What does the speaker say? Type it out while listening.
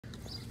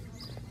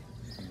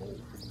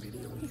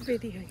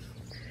Video.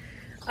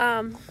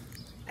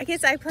 I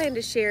guess I plan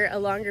to share a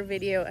longer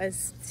video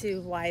as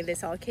to why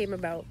this all came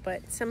about,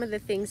 but some of the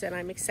things that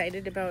I'm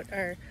excited about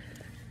are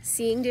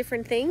seeing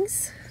different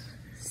things,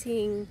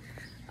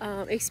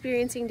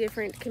 experiencing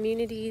different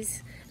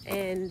communities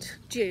and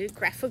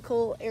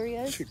geographical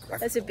areas.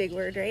 That's a big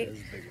word, right? That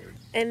is a big word.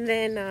 And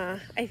then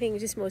I think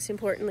just most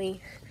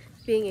importantly,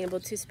 being able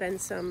to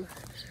spend some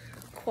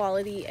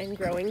quality and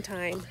growing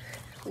time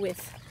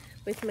with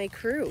my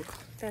crew.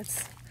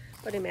 That's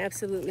what I'm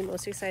absolutely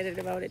most excited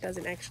about. It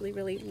doesn't actually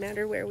really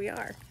matter where we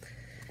are.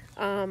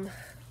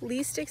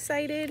 Least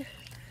excited,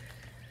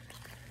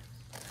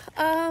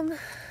 nothing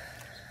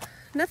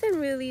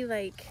really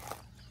like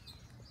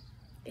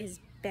is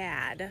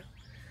bad.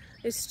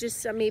 It's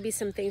just maybe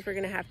some things we're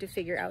gonna have to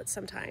figure out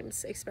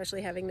sometimes,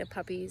 especially having the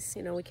puppies.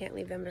 You know, we can't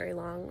leave them very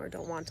long or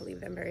don't want to leave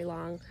them very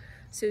long.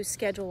 So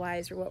schedule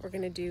wise, or what we're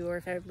gonna do, or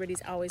if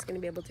everybody's always gonna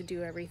be able to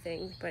do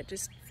everything, but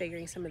just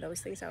figuring some of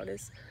those things out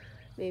is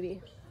maybe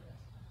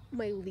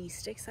my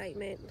least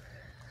excitement.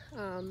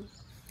 And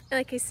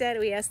like I said,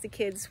 we asked the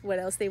kids what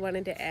else they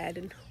wanted to add,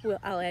 and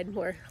I'll add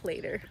more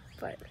later.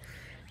 But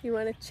you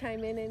want to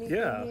chime in anything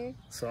here?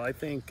 So I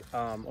think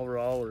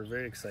overall we're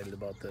very excited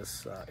about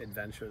this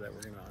adventure that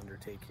we're going to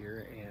undertake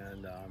here,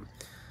 and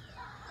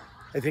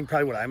I think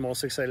probably what I'm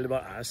most excited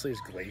about, honestly,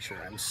 is Glacier.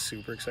 I'm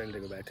super excited to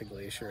go back to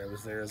Glacier. I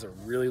was there as a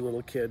really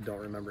little kid,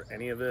 don't remember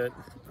any of it.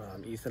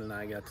 Ethan and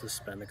I got to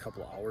spend a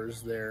couple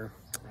hours there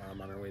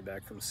on our way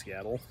back from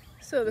Seattle.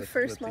 So the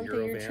first month of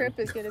your trip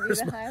is going to be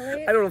the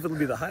highlight? I don't know if it'll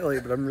be the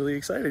highlight, but I'm really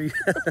excited.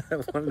 I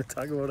wanted to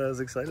talk about what I was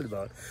excited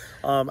about.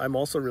 I'm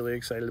also really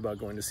excited about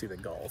going to see the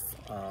Gulf.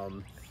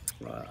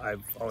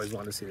 I've always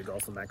wanted to see the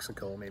Gulf of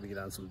Mexico, maybe get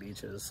on some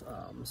beaches,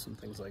 some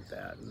things like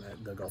that. And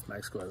the Gulf of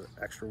Mexico has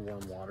extra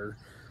warm water.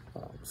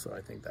 So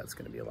I think that's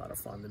going to be a lot of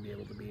fun to be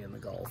able to be in the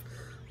Gulf.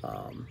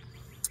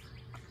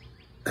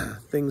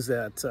 Things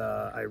that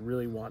I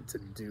really want to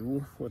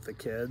do with the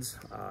kids,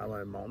 I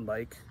want to mountain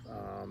bike.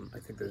 I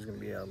think there's going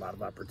to be a lot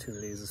of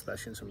opportunities,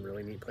 especially in some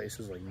really neat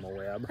places like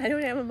Moab. I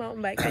don't have a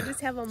mountain bike, I just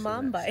have a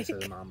mom bike. She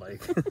said a mom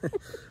bike.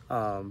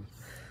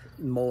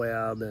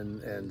 Moab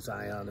and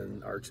Zion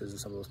and Arches and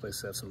some of those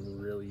places have some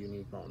really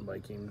unique mountain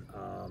biking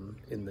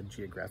in the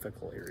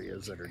geographical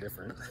areas that are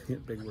different.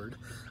 Big word.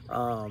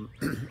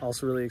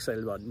 Also really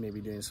excited about maybe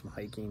doing some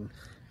hiking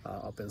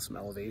up in some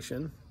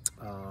elevation.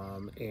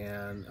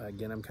 And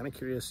again, I'm kind of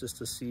curious just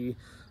to see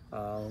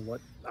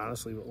what,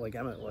 honestly, like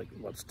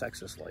what's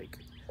Texas like?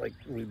 Like,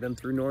 we've been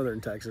through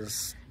northern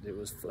Texas, it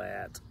was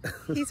flat.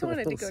 He's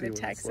wanted to go to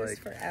Texas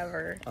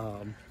forever.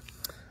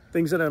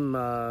 Things that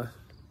I'm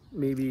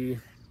maybe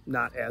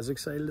not as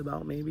excited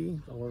about, maybe,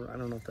 or I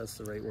don't know if that's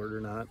the right word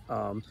or not,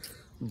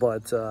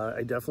 but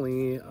I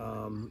definitely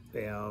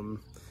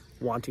am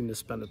wanting to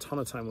spend a ton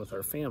of time with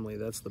our family.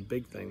 That's the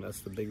big thing.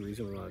 That's the big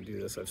reason we want to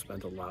do this. I've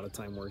spent a lot of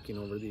time working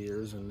over the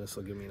years, and this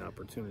will give me an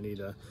opportunity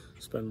to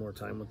spend more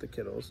time with the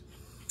kiddos,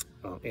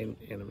 and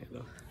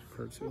Amanda,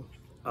 her too.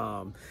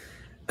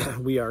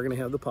 We are going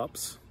to have the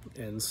pups,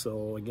 and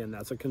so again,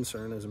 that's a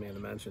concern, as Amanda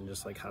mentioned,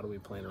 just like how do we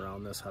plan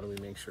around this? How do we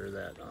make sure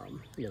that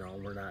you know,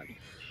 we're not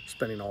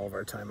spending all of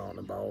our time out and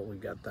about? We've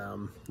got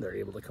them, they're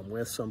able to come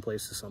with some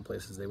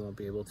places they won't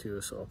be able to,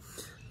 so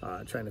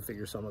trying to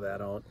figure some of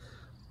that out.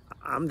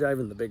 I'm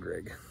driving the big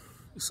rig,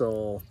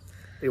 so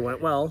it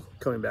went well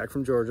coming back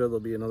from Georgia. There'll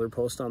be another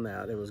post on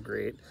that. It was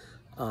great,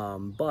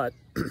 but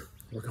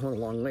we're going a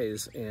long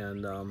ways,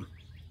 and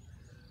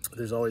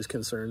there's always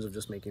concerns of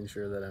just making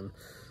sure that I'm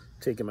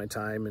taking my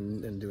time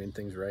and doing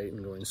things right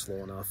and going slow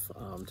enough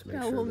to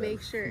make sure we'll that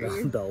make sure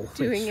you're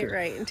doing it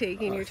right and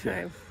taking your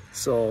time. Yeah.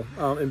 So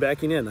and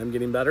backing in, I'm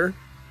getting better,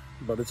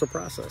 but it's a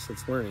process,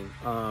 it's learning,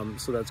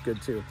 so that's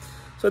good too.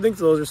 So I think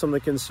those are some of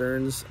the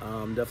concerns.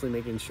 Definitely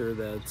making sure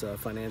that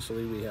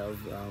financially we have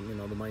you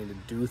know, the money to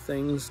do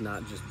things,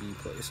 not just be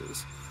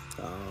places.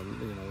 You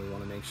know, we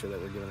want to make sure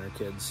that we're giving our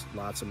kids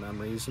lots of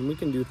memories, and we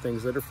can do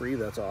things that are free.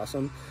 That's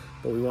awesome,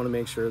 but we want to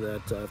make sure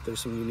that if there's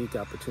some unique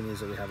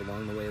opportunities that we have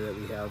along the way, that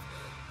we have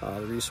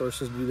the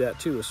resources to do that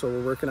too. So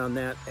we're working on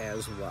that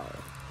as well.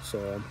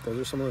 So those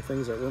are some of the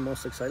things that we're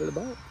most excited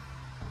about.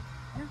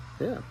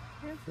 Yeah,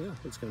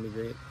 it's going to be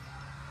great.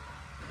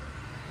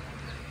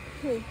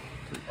 Hey.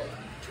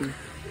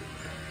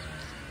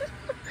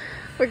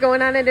 We're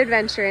going on an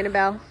adventure,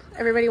 Annabelle.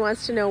 Everybody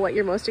wants to know what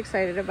you're most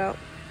excited about.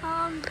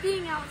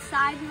 Being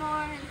outside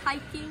more and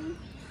hiking.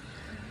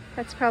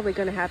 That's probably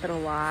going to happen a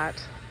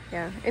lot.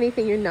 Yeah.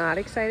 Anything you're not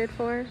excited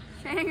for?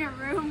 Sharing a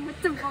room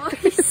with the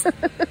boys.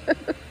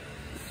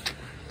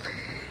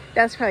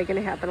 That's probably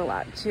going to happen a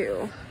lot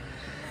too.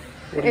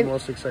 What are you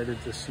most excited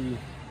to see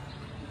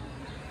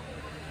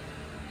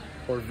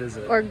or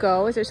visit? Or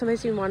go? Is there something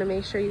you want to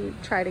make sure you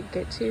try to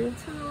get to?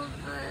 To the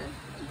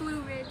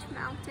Blue Ridge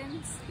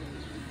Mountains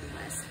in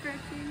West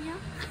Virginia.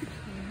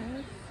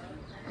 Yes.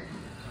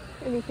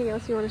 Anything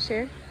else you want to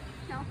share?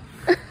 No.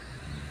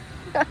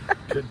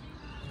 Good.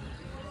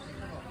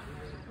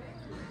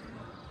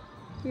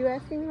 You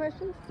asking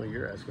questions? Well,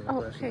 you're asking the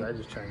questions. Okay. I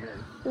just chime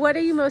in. What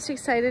are you most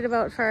excited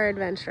about for our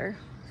adventure?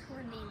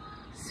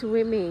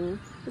 Swimming.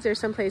 Is there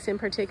some place in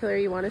particular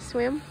you want to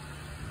swim?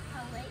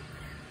 A lake.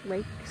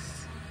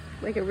 Lakes?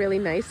 Like a really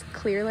nice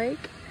clear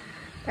lake?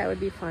 That would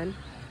be fun.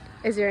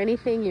 Is there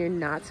anything you're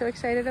not so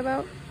excited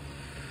about?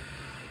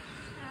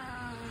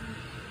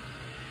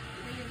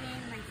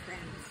 Leaving my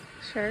friends.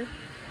 Sure.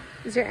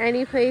 Is there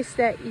any place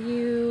that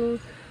you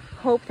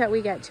hope that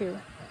we get to?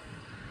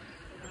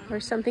 Or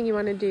something you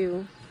want to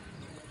do?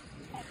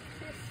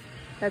 Texas.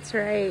 That's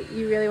right.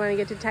 You really want to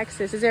get to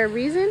Texas. Is there a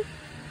reason?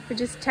 Or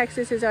just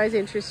Texas has always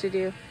interested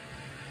you?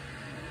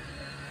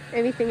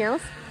 Anything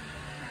else?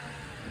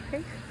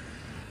 Okay.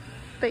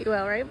 Bet you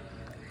will, right?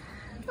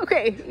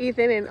 Okay,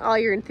 Ethan, and all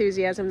your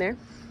enthusiasm there.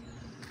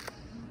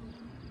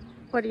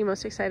 What are you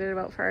most excited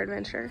about for our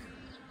adventure?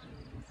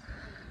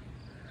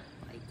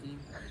 Biking.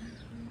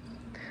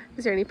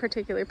 Is there any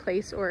particular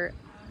place or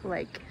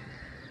like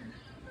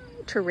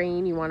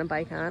terrain you want to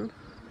bike on?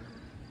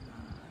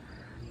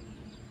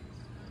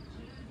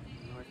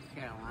 North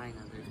Carolina,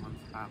 there's one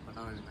spot, but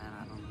other than that,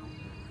 I don't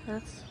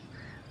know.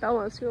 Belle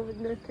wants to go over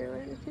to North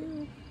Carolina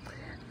too.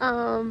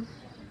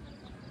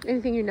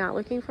 Anything you're not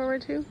looking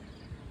forward to?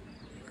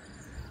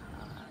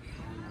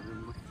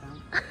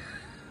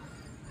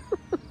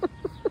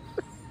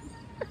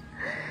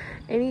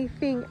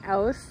 Anything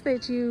else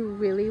that you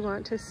really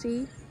want to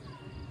see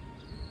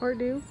or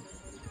do?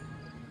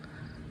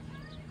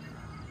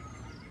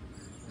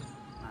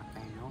 Not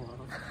that I know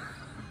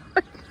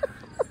of.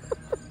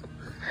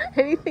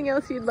 Anything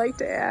else you'd like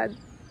to add?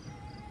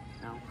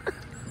 No.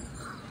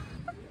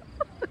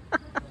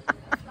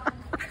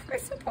 We're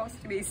supposed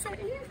to be safe.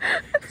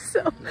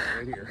 So,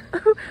 Right here.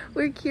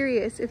 we're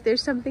curious if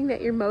there's something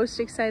that you're most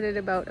excited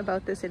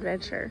about this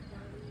adventure.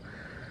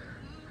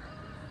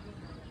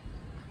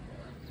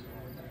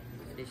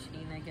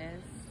 Fishing, I guess.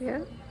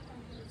 Yeah?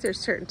 Is there a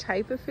certain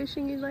type of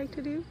fishing you'd like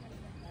to do?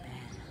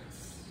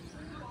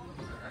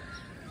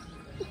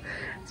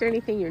 Is there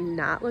anything you're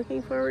not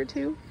looking forward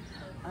to?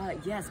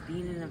 Yes,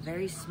 being in a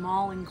very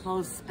small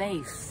enclosed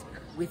space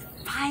with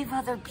 5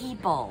 other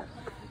people,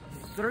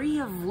 3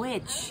 of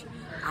which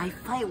I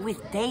fight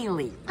with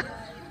daily.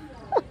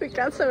 We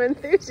got some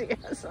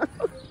enthusiasm.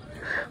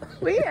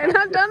 We are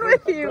not done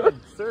with you.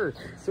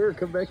 Sir,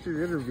 come back to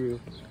your interview.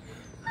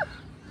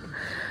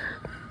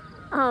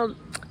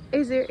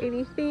 Is there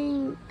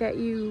anything that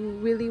you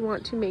really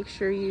want to make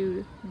sure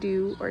you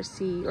do or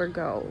see or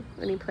go?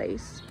 Any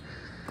place?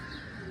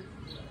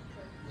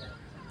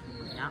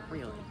 Not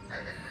really.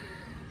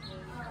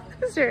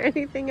 Is there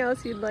anything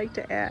else you'd like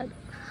to add?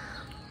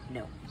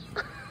 No.